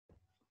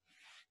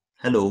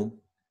Hello,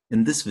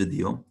 in this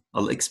video,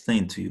 I'll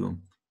explain to you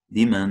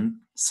demand,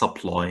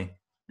 supply,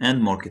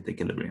 and market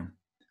equilibrium.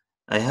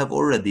 I have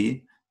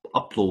already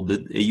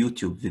uploaded a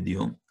YouTube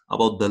video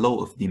about the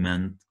law of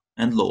demand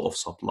and law of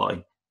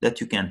supply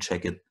that you can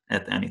check it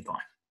at any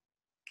time.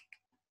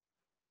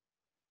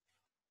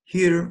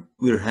 Here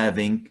we're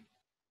having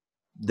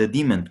the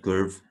demand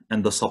curve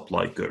and the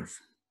supply curve.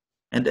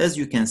 And as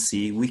you can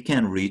see, we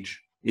can reach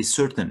a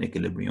certain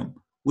equilibrium,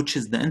 which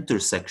is the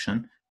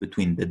intersection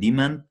between the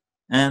demand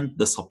and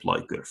the supply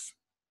curve.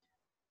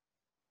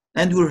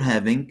 And we're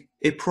having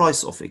a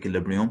price of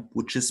equilibrium,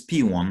 which is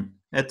P1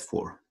 at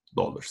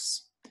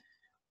 $4.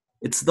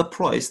 It's the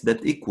price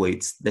that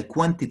equates the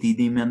quantity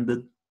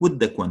demanded with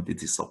the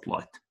quantity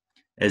supplied.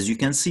 As you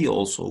can see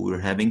also, we're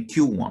having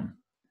Q1,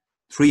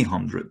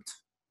 300,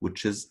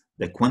 which is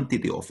the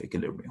quantity of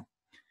equilibrium.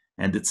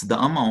 And it's the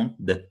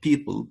amount that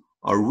people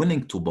are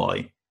willing to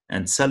buy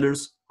and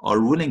sellers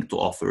are willing to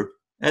offer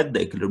at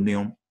the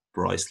equilibrium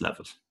price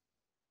level.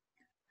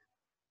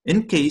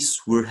 In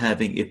case we're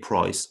having a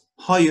price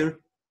higher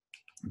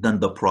than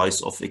the price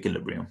of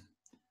equilibrium,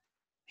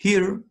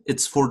 here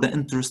it's for the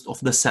interest of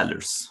the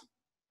sellers.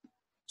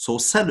 So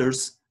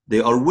sellers,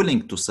 they are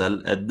willing to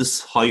sell at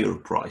this higher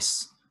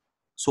price.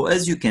 So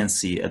as you can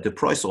see, at the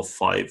price of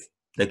 5,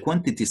 the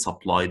quantity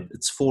supplied,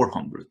 it's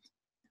 400.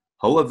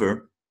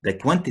 However, the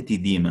quantity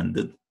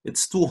demanded,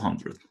 it's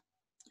 200.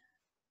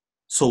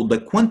 So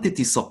the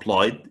quantity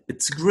supplied,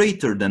 it's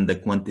greater than the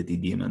quantity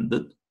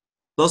demanded.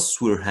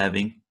 Thus, we're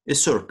having a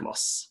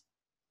surplus.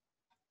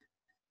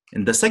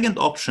 In the second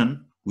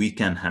option, we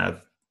can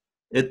have,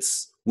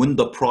 it's when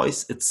the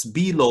price, it's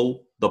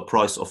below the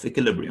price of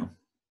equilibrium.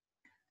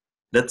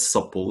 Let's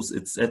suppose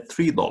it's at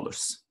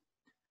 $3.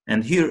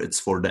 And here it's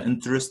for the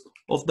interest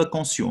of the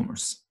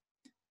consumers.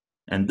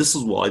 And this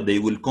is why they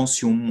will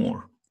consume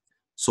more.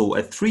 So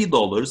at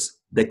 $3,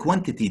 the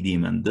quantity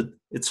demanded,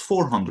 it's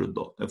 400.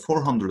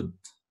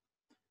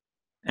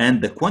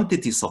 And the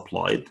quantity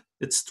supplied,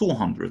 it's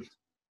 200.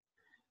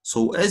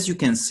 So as you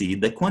can see,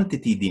 the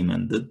quantity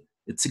demanded,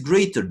 it's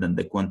greater than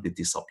the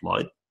quantity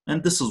supplied,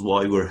 and this is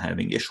why we're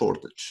having a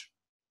shortage.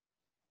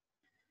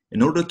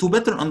 In order to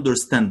better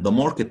understand the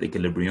market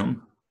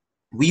equilibrium,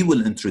 we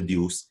will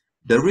introduce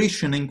the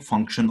rationing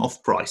function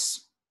of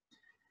price.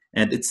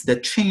 And it's the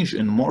change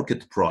in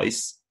market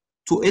price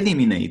to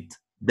eliminate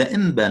the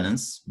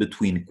imbalance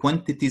between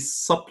quantities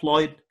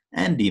supplied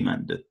and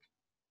demanded.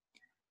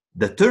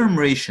 The term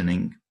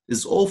rationing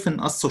is often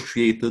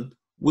associated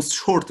with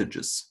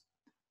shortages.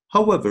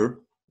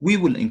 However, we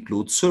will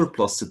include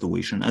surplus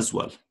situation as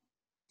well.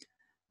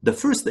 The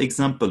first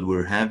example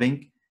we're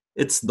having,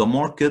 it's the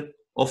market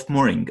of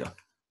moringa.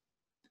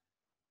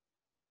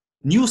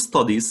 New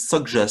studies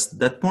suggest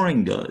that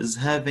moringa is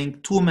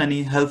having too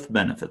many health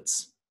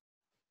benefits.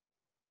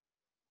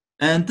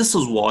 And this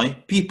is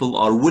why people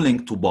are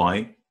willing to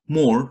buy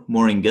more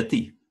moringa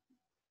tea.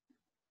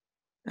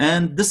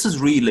 And this is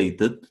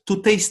related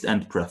to taste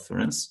and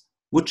preference,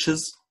 which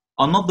is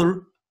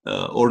another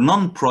or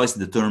non-price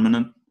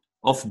determinant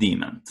of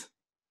demand.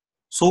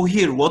 So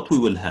here what we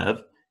will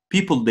have,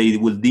 people, they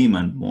will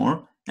demand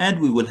more, and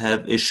we will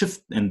have a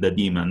shift in the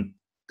demand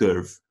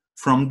curve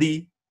from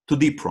D to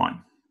D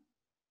prime.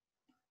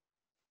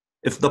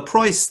 If the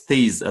price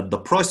stays at the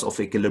price of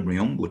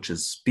equilibrium, which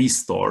is P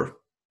star,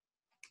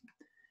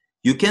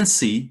 you can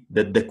see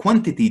that the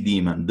quantity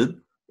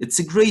demanded, it's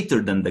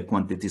greater than the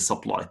quantity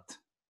supplied.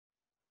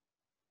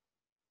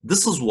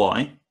 This is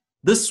why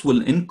this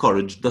will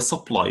encourage the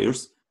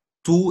suppliers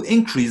to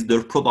increase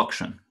their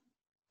production.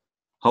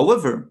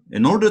 However,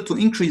 in order to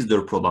increase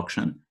their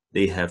production,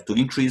 they have to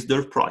increase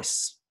their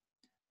price.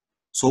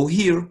 So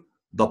here,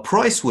 the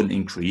price will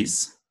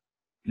increase,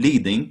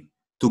 leading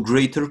to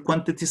greater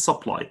quantity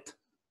supplied.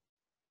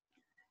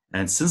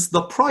 And since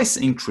the price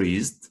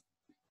increased,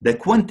 the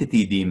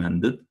quantity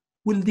demanded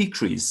will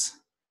decrease.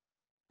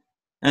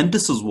 And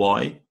this is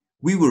why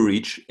we will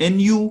reach a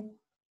new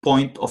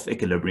point of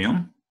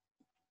equilibrium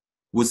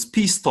with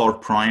P star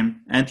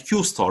prime and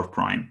Q star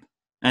prime.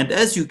 And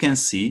as you can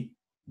see,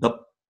 the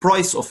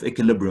price of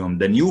equilibrium,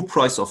 the new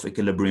price of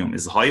equilibrium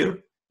is higher,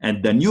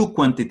 and the new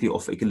quantity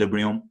of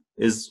equilibrium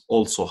is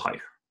also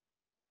higher.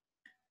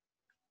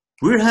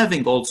 We're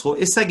having also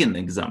a second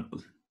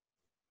example,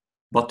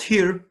 but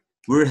here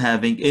we're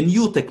having a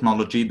new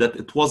technology that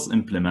it was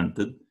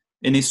implemented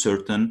in a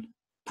certain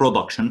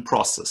production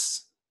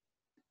process.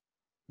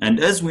 And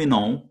as we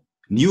know,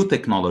 new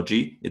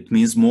technology, it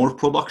means more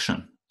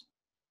production,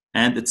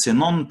 and it's a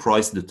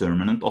non-price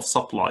determinant of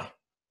supply.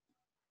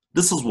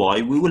 This is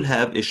why we will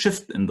have a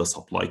shift in the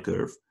supply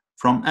curve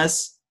from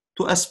S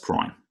to S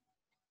prime.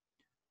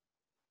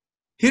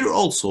 Here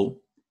also,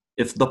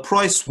 if the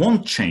price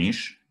won't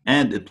change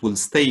and it will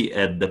stay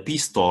at the P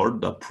star,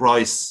 the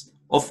price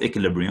of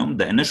equilibrium,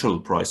 the initial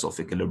price of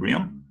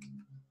equilibrium,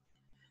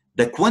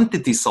 the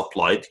quantity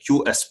supplied,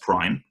 QS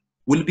prime,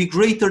 will be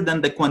greater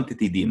than the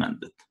quantity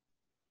demanded.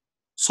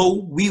 So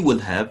we will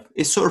have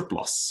a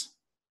surplus.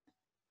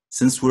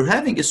 Since we're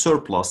having a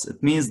surplus,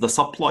 it means the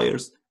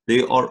suppliers,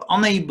 they are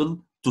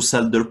unable to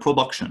sell their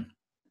production.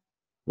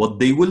 what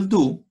they will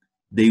do,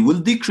 they will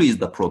decrease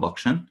the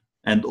production,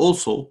 and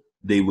also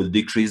they will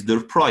decrease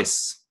their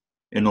price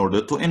in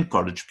order to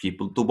encourage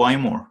people to buy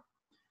more.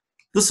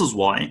 This is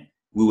why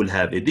we will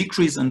have a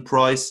decrease in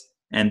price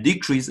and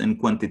decrease in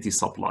quantity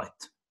supplied.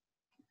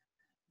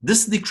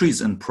 This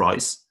decrease in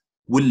price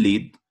will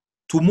lead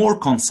to more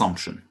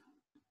consumption.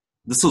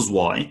 This is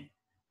why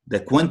the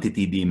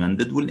quantity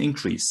demanded will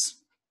increase.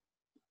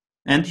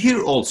 And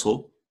here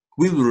also,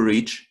 we will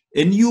reach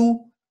a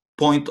new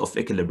point of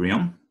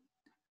equilibrium.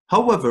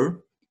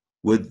 However,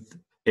 with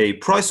a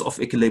price of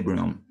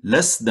equilibrium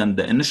less than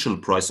the initial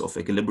price of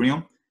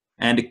equilibrium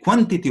and a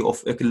quantity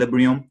of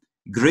equilibrium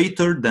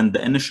greater than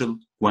the initial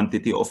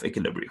quantity of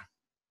equilibrium.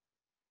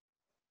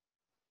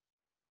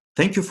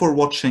 Thank you for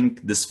watching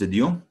this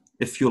video.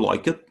 If you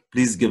like it,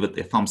 please give it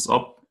a thumbs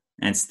up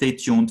and stay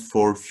tuned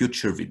for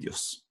future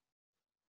videos.